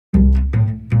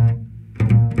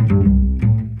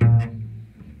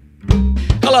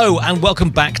Hello and welcome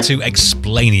back to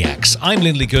Explainiacs. I'm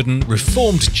Lindley Gooden,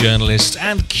 reformed journalist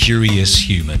and curious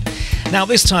human. Now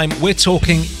this time we're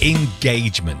talking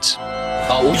engagement.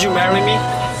 Would you marry me?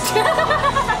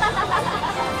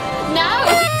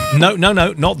 No,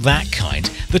 not that kind.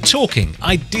 The talking,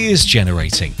 ideas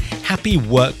generating, happy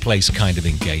workplace kind of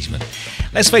engagement.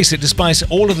 Let's face it, despite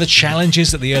all of the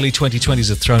challenges that the early 2020s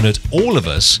have thrown at all of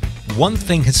us, one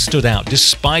thing has stood out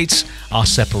despite our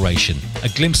separation, a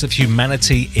glimpse of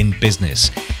humanity in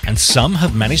business. And some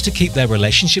have managed to keep their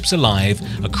relationships alive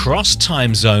across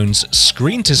time zones,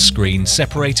 screen to screen,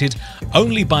 separated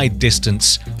only by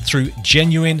distance through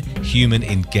genuine human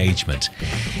engagement.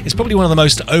 It's probably one of the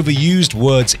most overused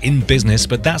words in business,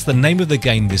 but that's the name of the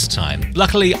game this time.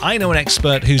 Luckily, I know an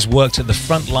expert who's worked at the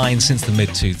front line since the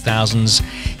mid-2000s.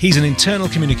 He's an internal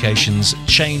communications,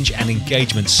 change and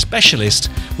engagement specialist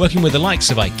working with the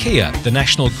likes of Ikea, the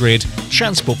National Grid,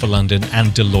 Transport for London and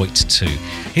Deloitte too.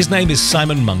 His name is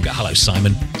Simon Monger. Hello,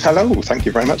 Simon. Hello, thank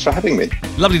you very much for having me.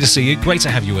 Lovely to see you. Great to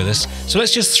have you with us. So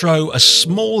let's just throw a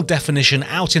small definition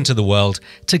out into the world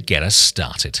to get us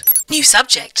started. New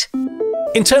subject.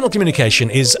 Internal communication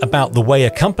is about the way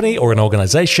a company or an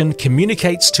organization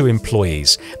communicates to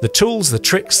employees. The tools, the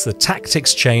tricks, the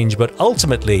tactics change, but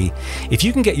ultimately, if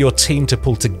you can get your team to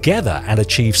pull together and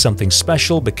achieve something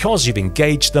special because you've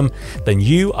engaged them, then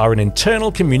you are an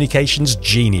internal communications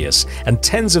genius. And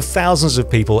tens of thousands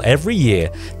of people every year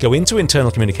go into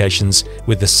internal communications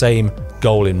with the same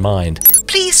goal in mind.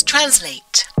 Please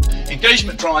translate.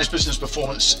 Engagement drives business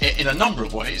performance in a number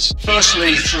of ways.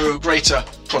 Firstly, through greater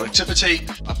productivity,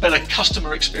 a better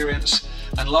customer experience,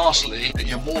 and lastly,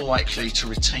 you're more likely to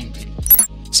retain people.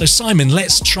 So Simon,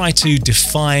 let's try to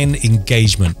define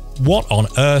engagement. What on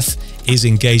earth is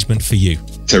engagement for you?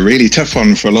 It's a really tough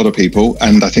one for a lot of people,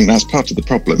 and I think that's part of the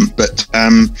problem. But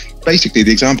basically,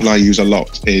 the example I use a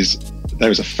lot is there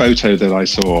was a photo that I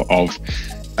saw of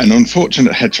an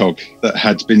unfortunate hedgehog that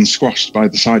had been squashed by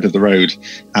the side of the road,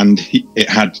 and it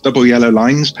had double yellow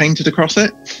lines painted across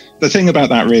it. The thing about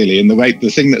that really, and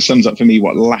the thing that sums up for me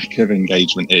what lack of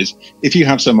engagement is, if you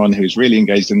have someone who's really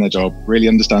engaged in their job, really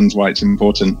understands why it's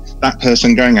important, that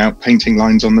person going out painting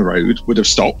lines on the road would have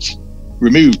stopped,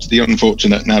 removed the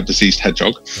unfortunate now deceased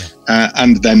hedgehog,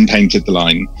 and then painted the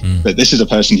line. But this is a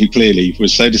person who clearly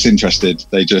was so disinterested,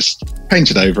 they just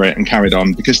painted over it and carried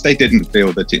on because they didn't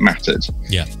feel that it mattered.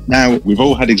 Now, we've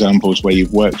all had examples where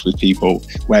you've worked with people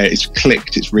where it's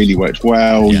clicked, it's really worked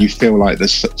well, you feel like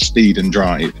there's speed and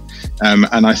drive.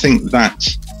 And I think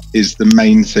that is the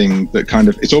main thing that kind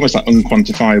of, it's almost that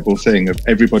unquantifiable thing of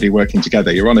everybody working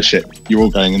together. You're on a ship, you're all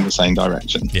going in the same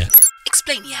direction.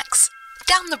 Explainiacs.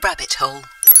 Down the rabbit hole.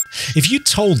 If you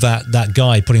told that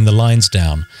guy putting the lines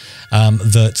down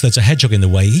that there's a hedgehog in the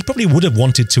way, he probably would have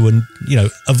wanted to,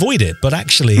 avoid it. But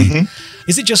actually,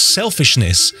 is it just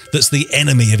selfishness that's the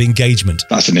enemy of engagement?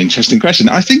 That's an interesting question.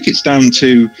 I think it's down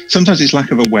to, sometimes it's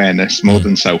lack of awareness more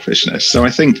than selfishness. So I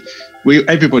think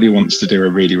everybody wants to do a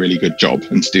really, really good job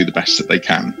and to do the best that they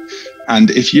can.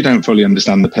 And if you don't fully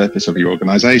understand the purpose of your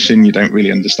organization, you don't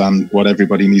really understand what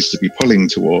everybody needs to be pulling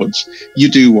towards, you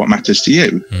do what matters to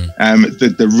you.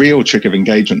 The real trick of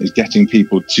engagement is getting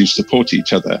people to support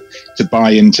each other, to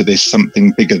buy into this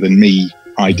something bigger than me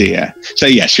idea. So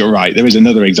yes, you're right. There is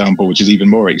another example, which is even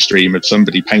more extreme, of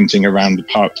somebody painting around the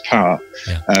parked car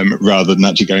rather than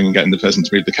actually going and getting the person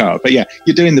to move the car. But yeah,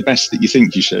 you're doing the best that you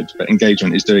think you should, but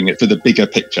engagement is doing it for the bigger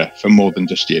picture, for more than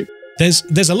just you.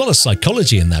 There's a lot of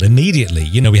psychology in that immediately.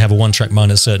 We have a one-track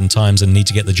mind at certain times and need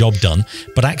to get the job done.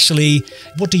 But actually,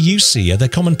 what do you see? Are there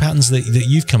common patterns that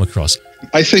you've come across?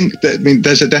 I think that,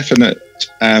 there's a definite,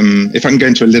 if I can go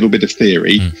into a little bit of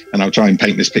theory, and I'll try and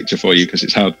paint this picture for you because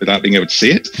it's hard without being able to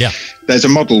see it. There's a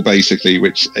model basically,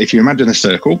 which if you imagine a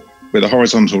circle with a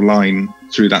horizontal line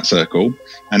through that circle,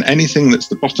 and anything that's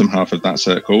the bottom half of that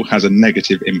circle has a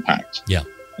negative impact.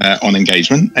 On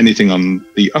engagement. Anything on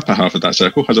the upper half of that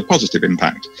circle has a positive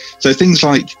impact. So things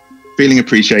like feeling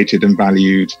appreciated and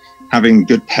valued, having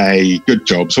good pay, good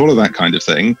jobs, all of that kind of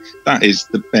thing, that is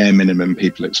the bare minimum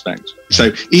people expect.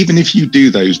 So even if you do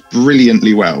those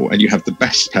brilliantly well and you have the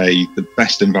best pay, the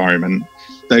best environment,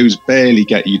 those barely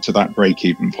get you to that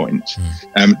break-even point.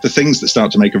 The things that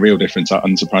start to make a real difference are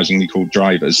unsurprisingly called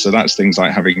drivers. So that's things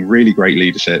like having really great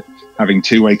leadership, having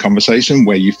two-way conversation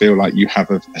where you feel like you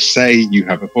have a say, you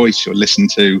have a voice, you're listened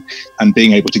to, and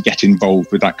being able to get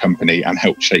involved with that company and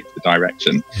help shape the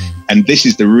direction. And this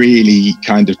is the really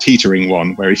kind of teetering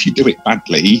one where if you do it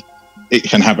badly, it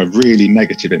can have a really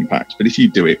negative impact. But if you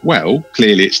do it well,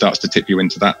 clearly it starts to tip you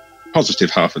into that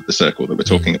positive half of the circle that we're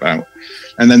talking about.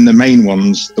 And then the main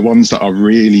ones, the ones that are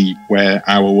really where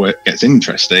our work gets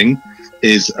interesting,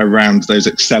 is around those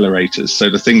accelerators. So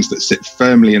the things that sit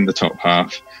firmly in the top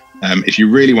half. If you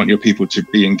really want your people to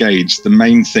be engaged, the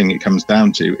main thing it comes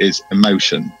down to is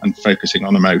emotion and focusing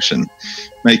on emotion,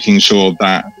 making sure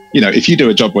that, you know, if you do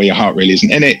a job where your heart really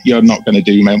isn't in it, you're not going to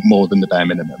do more than the bare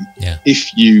minimum. Yeah.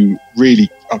 If you really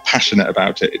are passionate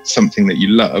about it, it's something that you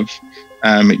love,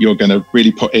 you're going to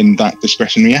really put in that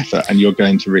discretionary effort and you're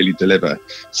going to really deliver.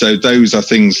 So those are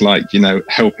things like, you know,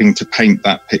 helping to paint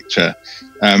that picture.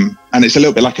 And it's a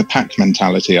little bit like a pack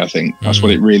mentality, I think. That's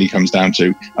what it really comes down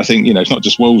to. I think, you know, it's not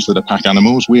just wolves that are pack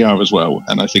animals, we are as well.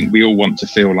 And I think we all want to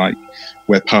feel like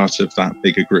we're part of that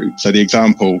bigger group. So the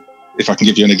example, if I can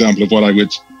give you an example of what I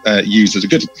would use as a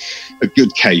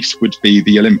good case, would be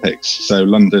the Olympics. So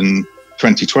London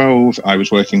 2012, I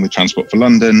was working with Transport for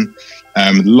London.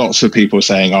 Lots of people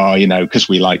saying, oh, you know, because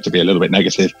we like to be a little bit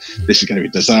negative, this is going to be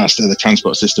a disaster. The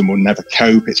transport system will never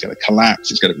cope. It's going to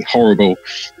collapse. It's going to be horrible.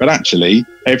 But actually,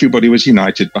 everybody was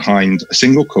united behind a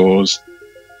single cause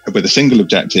with a single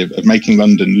objective of making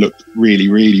London look really,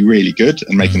 really, really good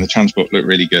and making the transport look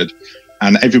really good.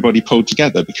 And everybody pulled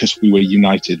together because we were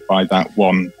united by that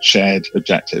one shared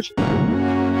objective.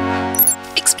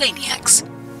 Explainiacs.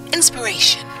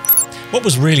 Inspiration. What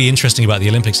was really interesting about the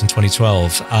Olympics in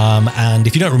 2012, and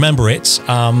if you don't remember it,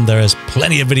 there is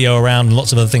plenty of video around and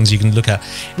lots of other things you can look at.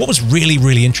 What was really,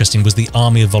 really interesting was the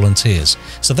army of volunteers.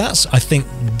 So that's, I think,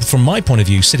 from my point of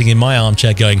view, sitting in my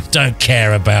armchair going, don't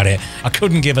care about it. I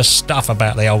couldn't give a stuff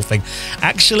about the whole thing.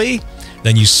 Actually,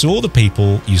 then you saw the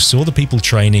people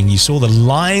training, you saw the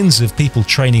lines of people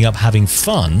training up, having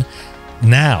fun.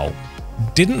 Now,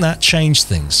 didn't that change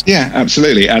things? Yeah,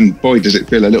 absolutely. And boy, does it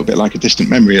feel a little bit like a distant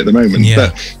memory at the moment. Yeah.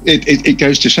 But it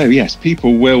goes to show, yes,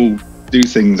 people will do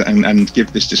things and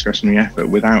give this discretionary effort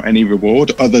without any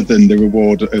reward other than the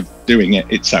reward of doing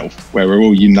it itself, where we're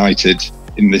all united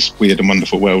in this weird and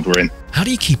wonderful world we're in. How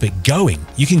do you keep it going?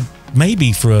 You can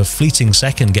maybe for a fleeting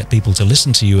second get people to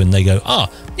listen to you and they go,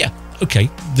 yeah, okay,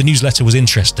 the newsletter was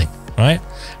interesting, right?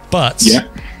 But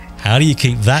how do you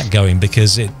keep that going?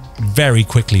 Because it very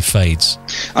quickly fades.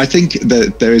 I think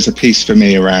that there is a piece for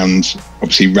me around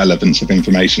obviously relevance of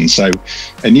information. So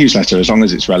a newsletter, as long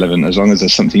as it's relevant, as long as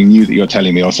there's something new that you're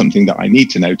telling me or something that I need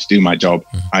to know to do my job,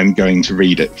 I'm going to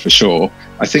read it for sure.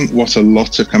 I think what a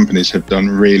lot of companies have done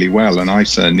really well, and I've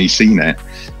certainly seen it,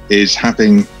 is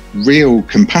having real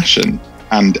compassion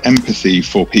and empathy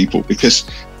for people, because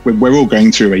we're all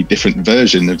going through a different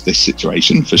version of this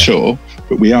situation for sure,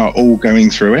 but we are all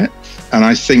going through it. And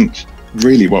I think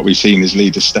really what we've seen is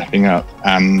leaders stepping up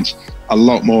and a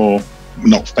lot more,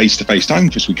 not face-to-face time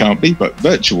because we can't be, but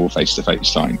virtual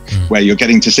face-to-face time, where you're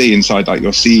getting to see inside like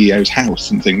your CEO's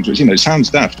house and things, which, you know, sounds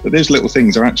daft, but those little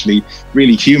things are actually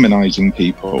really humanizing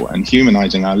people and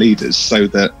humanizing our leaders so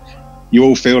that you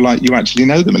all feel like you actually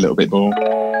know them a little bit more.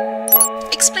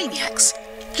 Explainiacs.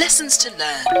 Lessons to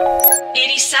learn.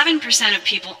 87% of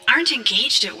people aren't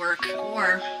engaged at work,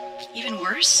 or even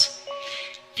worse,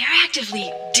 they're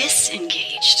actively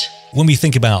disengaged. When we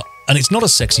think about, and it's not a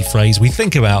sexy phrase, we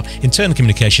think about internal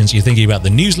communications, you're thinking about the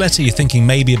newsletter, you're thinking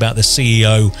maybe about the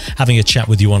CEO having a chat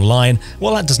with you online.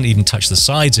 Well, that doesn't even touch the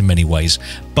sides in many ways,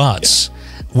 but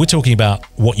we're talking about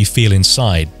what you feel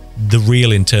inside, the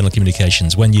real internal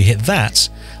communications. When you hit that,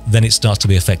 then it starts to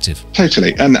be effective.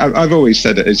 Totally. And I've always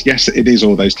said it as, yes, it is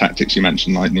all those tactics you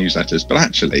mentioned, like newsletters, but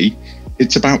actually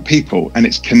it's about people and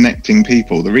it's connecting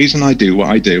people. The reason I do what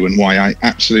I do and why I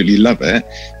absolutely love it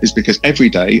is because every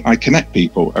day I connect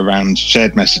people around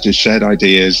shared messages, shared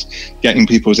ideas, getting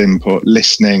people's input,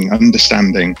 listening,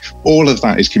 understanding. All of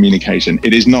that is communication.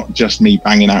 It is not just me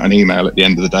banging out an email at the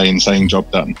end of the day and saying job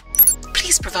done.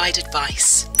 Please provide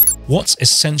advice. What's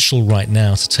essential right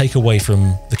now to take away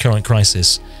from the current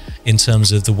crisis in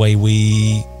terms of the way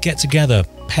we get together,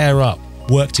 pair up,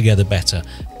 work together better,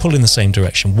 pull in the same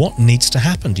direction? What needs to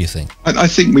happen, do you think? I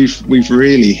think we've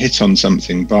really hit on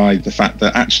something by the fact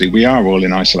that actually we are all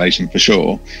in isolation for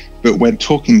sure, but we're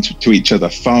talking to each other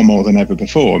far more than ever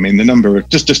before. I mean, the number of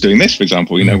just doing this, for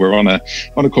example, you know, we're on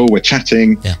a call, we're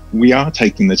chatting, we are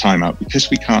taking the time out because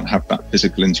we can't have that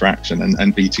physical interaction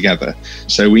and be together.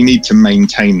 So we need to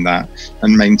maintain that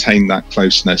and maintain that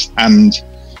closeness and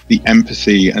the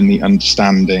empathy and the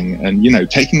understanding and, you know,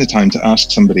 taking the time to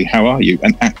ask somebody, how are you?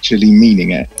 And actually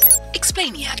meaning it.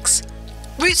 Explainiacs.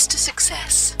 Routes to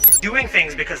success. Doing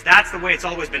things because that's the way it's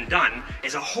always been done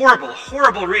is a horrible,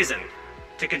 horrible reason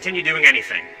to continue doing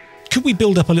anything. Could we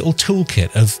build up a little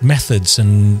toolkit of methods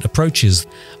and approaches?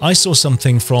 I saw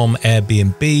something from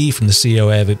Airbnb, from the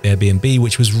CEO of Airbnb,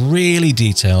 which was really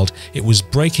detailed. It was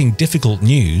breaking difficult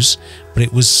news, but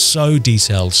it was so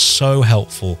detailed, so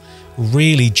helpful,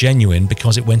 really genuine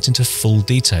because it went into full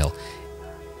detail.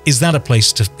 Is that a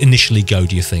place to initially go,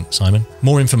 do you think, Simon?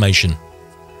 More information?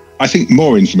 I think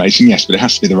more information, yes, but it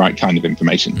has to be the right kind of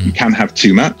information. You can have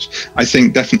too much. I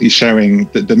think definitely showing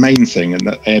that the main thing, and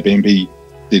that Airbnb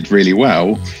did really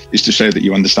well, is to show that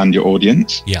you understand your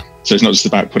audience. Yeah. So it's not just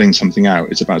about putting something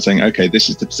out. It's about saying, okay, this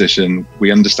is the position.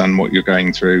 We understand what you're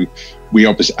going through.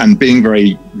 And being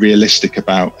very realistic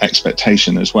about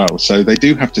expectation as well. So they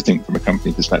do have to think from a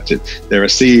company perspective. There are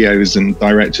CEOs and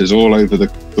directors all over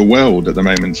the world at the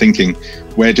moment thinking,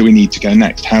 where do we need to go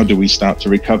next? How do we start to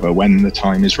recover when the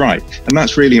time is right? And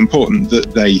that's really important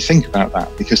that they think about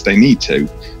that, because they need to.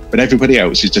 But everybody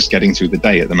else is just getting through the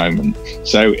day at the moment.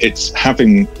 So it's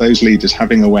having those leaders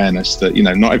having awareness that,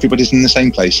 not everybody's in the same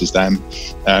place as them.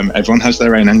 Everyone has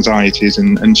their own anxieties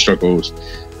and struggles,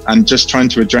 and just trying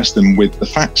to address them with the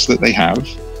facts that they have.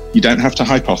 You don't have to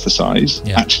hypothesize.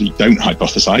 Yeah. Actually, don't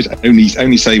hypothesize.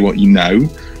 Only say what you know.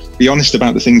 Be honest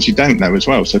about the things you don't know as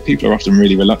well. So people are often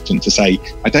really reluctant to say,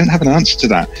 I don't have an answer to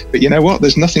that. But you know what?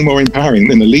 There's nothing more empowering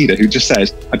than a leader who just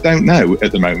says, I don't know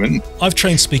at the moment. I've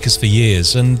trained speakers for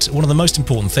years, and one of the most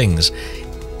important things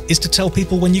is to tell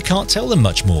people when you can't tell them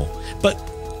much more. But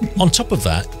on top of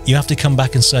that, you have to come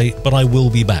back and say, but I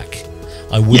will be back.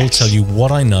 I will tell you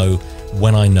what I know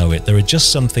when I know it. There are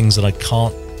just some things that I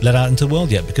can't let out into the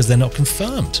world yet because they're not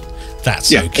confirmed.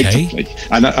 That's okay. Exactly.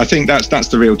 And I think that's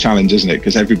the real challenge, isn't it?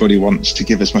 Because everybody wants to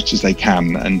give as much as they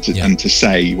can and to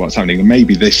say what's happening. And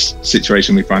maybe this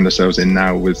situation we find ourselves in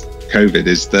now with COVID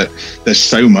is that there's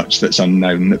so much that's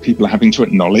unknown that people are having to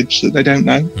acknowledge that they don't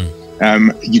know.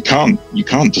 You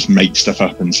can't just make stuff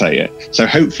up and say it. So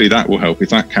hopefully that will help if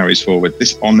that carries forward.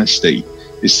 This honesty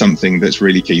is something that's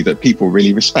really key, that people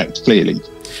really respect, clearly.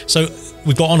 So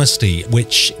we've got honesty,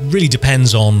 which really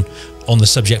depends on the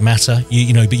subject matter,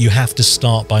 but you have to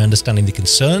start by understanding the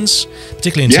concerns,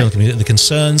 particularly in internal community, the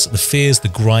concerns, the fears, the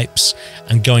gripes,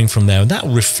 and going from there. And that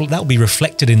will be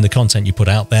reflected in the content you put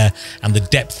out there and the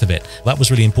depth of it. That was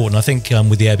really important. I think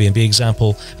with the Airbnb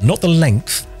example, not the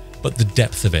length, but the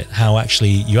depth of it, how actually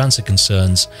you answered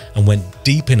concerns and went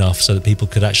deep enough so that people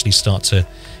could actually start to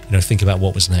think about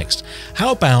what was next.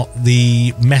 How about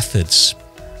the methods?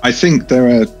 I think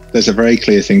there's a very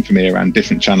clear thing for me around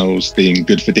different channels being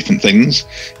good for different things.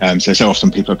 So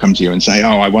often people come to you and say,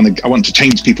 I want to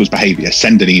change people's behavior,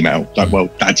 send an email. Like, well,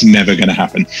 that's never going to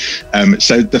happen.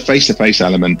 So the face-to-face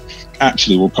element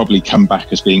actually will probably come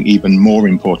back as being even more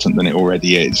important than it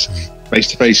already is.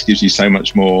 Face-to-face gives you so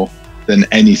much more than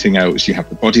anything else. You have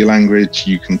the body language,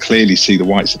 you can clearly see the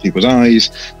whites of people's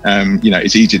eyes,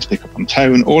 it's easier to pick up on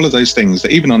tone, all of those things that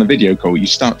even on a video call you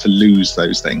start to lose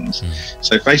those things.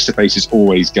 So face-to-face is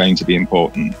always going to be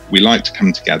important. We like to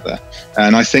come together,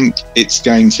 and I think it's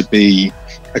going to be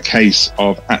a case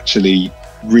of actually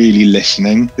really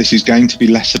listening. This is going to be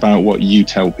less about what you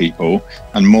tell people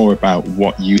and more about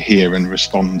what you hear and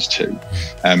respond to.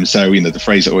 So the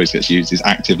phrase that always gets used is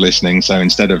active listening. So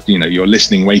instead of you're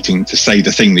listening waiting to say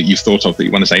the thing that you've thought of that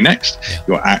you want to say next,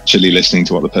 you're actually listening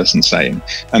to what the person's saying.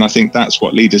 And I think that's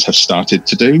what leaders have started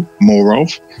to do more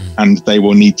of, and they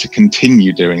will need to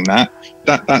continue doing that.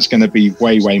 That's going to be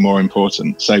way more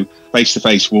important. So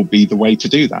face-to-face will be the way to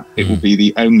do that. It will be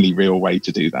the only real way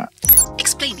to do that.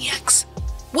 Explainiacs.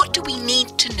 What do we need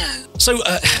to know? So,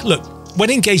 look, when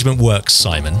engagement works,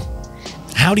 Simon,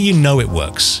 how do you know it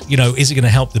works? Is it going to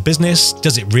help the business?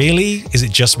 Does it really? Is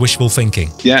it just wishful thinking?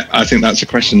 Yeah, I think that's a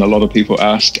question a lot of people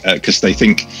ask because they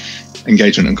think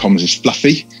engagement and comms is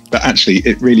fluffy, but actually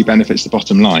it really benefits the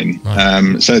bottom line.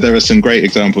 Right. So there are some great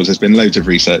examples. There's been loads of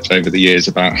research over the years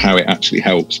about how it actually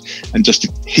helps. And just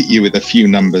to hit you with a few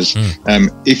numbers,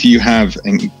 if you have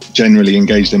generally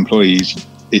engaged employees,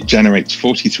 it generates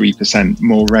 43%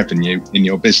 more revenue in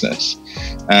your business.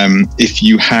 If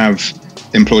you have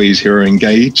employees who are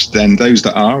engaged, then those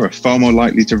that are far more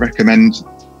likely to recommend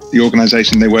the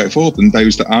organisation they work for than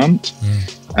those that aren't.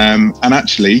 And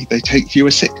actually, they take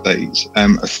fewer sick days,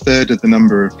 a third of the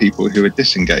number of people who are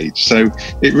disengaged. So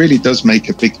it really does make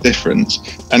a big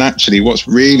difference. And actually, what's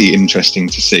really interesting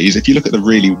to see is if you look at the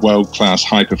really world-class,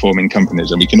 high-performing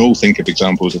companies, and we can all think of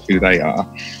examples of who they are,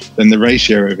 then the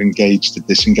ratio of engaged to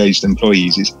disengaged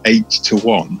employees is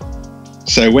 8-to-1.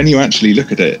 So when you actually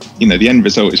look at it, the end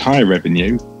result is higher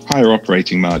revenue, higher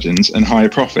operating margins, and higher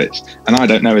profits. And I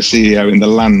don't know a CEO in the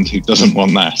land who doesn't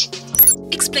want that.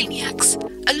 Explainiacs.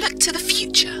 A look to the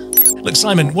future. Look,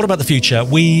 Simon, what about the future?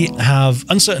 We have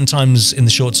uncertain times in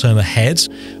the short term ahead.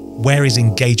 Where is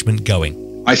engagement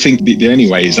going? I think the only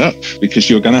way is up, because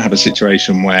you're going to have a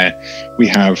situation where we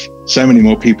have so many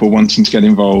more people wanting to get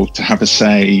involved, to have a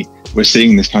say. We're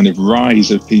seeing this kind of rise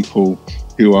of people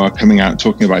who are coming out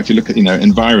talking about, if you look at,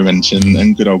 environment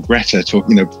and good old Greta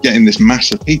getting this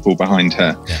mass of people behind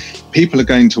her. Yeah. People are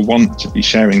going to want to be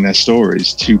sharing their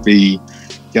stories, to be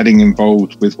getting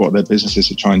involved with what their businesses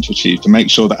are trying to achieve, to make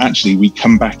sure that actually we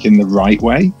come back in the right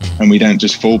way and we don't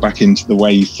just fall back into the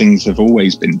way things have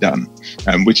always been done,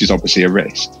 which is obviously a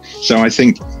risk. So I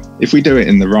think if we do it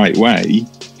in the right way,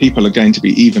 people are going to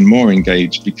be even more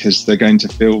engaged, because they're going to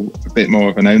feel a bit more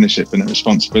of an ownership and a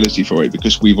responsibility for it,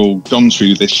 because we've all gone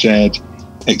through this shared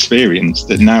experience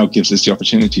that now gives us the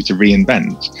opportunity to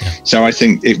reinvent. So I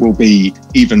think it will be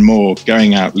even more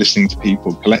going out, listening to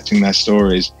people, collecting their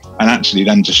stories, and actually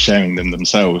then just sharing them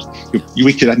themselves.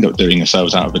 We could end up doing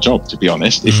ourselves out of a job, to be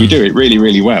honest. If we do it really,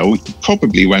 really well, we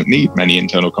probably won't need many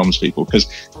internal comms people, because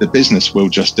the business will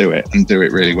just do it and do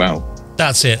it really well.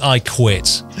 That's it. I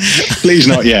quit. Please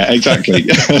not yet. Exactly.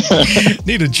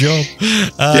 Need a job.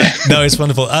 No, it's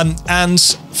wonderful. And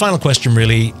final question,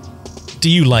 really. Do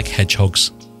you like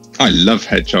hedgehogs? I love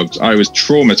hedgehogs. I was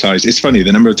traumatized. It's funny,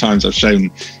 the number of times I've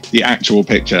shown the actual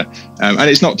picture, and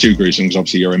it's not too gruesome, because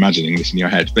obviously you're imagining this in your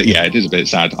head, but yeah, it is a bit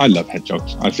sad. I love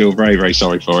hedgehogs. I feel very, very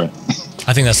sorry for it.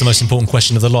 I think that's the most important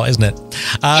question of the lot, isn't it?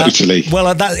 Totally.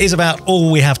 Well, that is about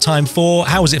all we have time for.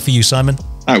 How was it for you, Simon?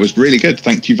 That was really good.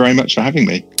 Thank you very much for having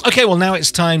me. Okay, well, now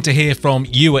it's time to hear from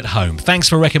you at home. Thanks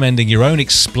for recommending your own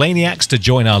Explainiacs to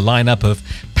join our lineup of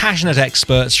passionate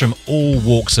experts from all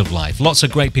walks of life. Lots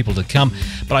of great people to come,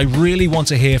 but I really want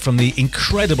to hear from the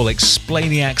incredible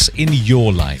Explainiacs in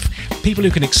your life. People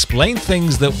who can explain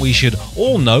things that we should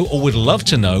all know or would love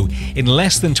to know in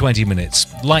less than 20 minutes,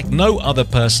 like no other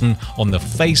person on the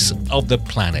face of the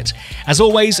planet. As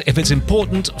always, if it's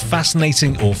important,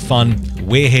 fascinating or fun,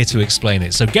 we're here to explain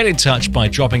it. So get in touch by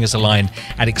dropping us a line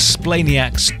at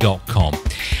explainiacs.com.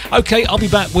 Okay, I'll be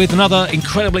back with another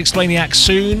incredible Explainiac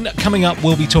soon. Coming up,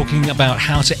 we'll be talking about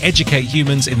how to educate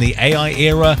humans in the AI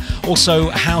era, also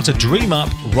how to dream up,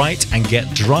 write and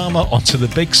get drama onto the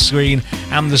big screen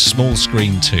and the small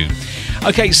screen too.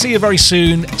 Okay, see you very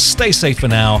soon. Stay safe for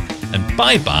now, and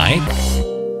bye-bye.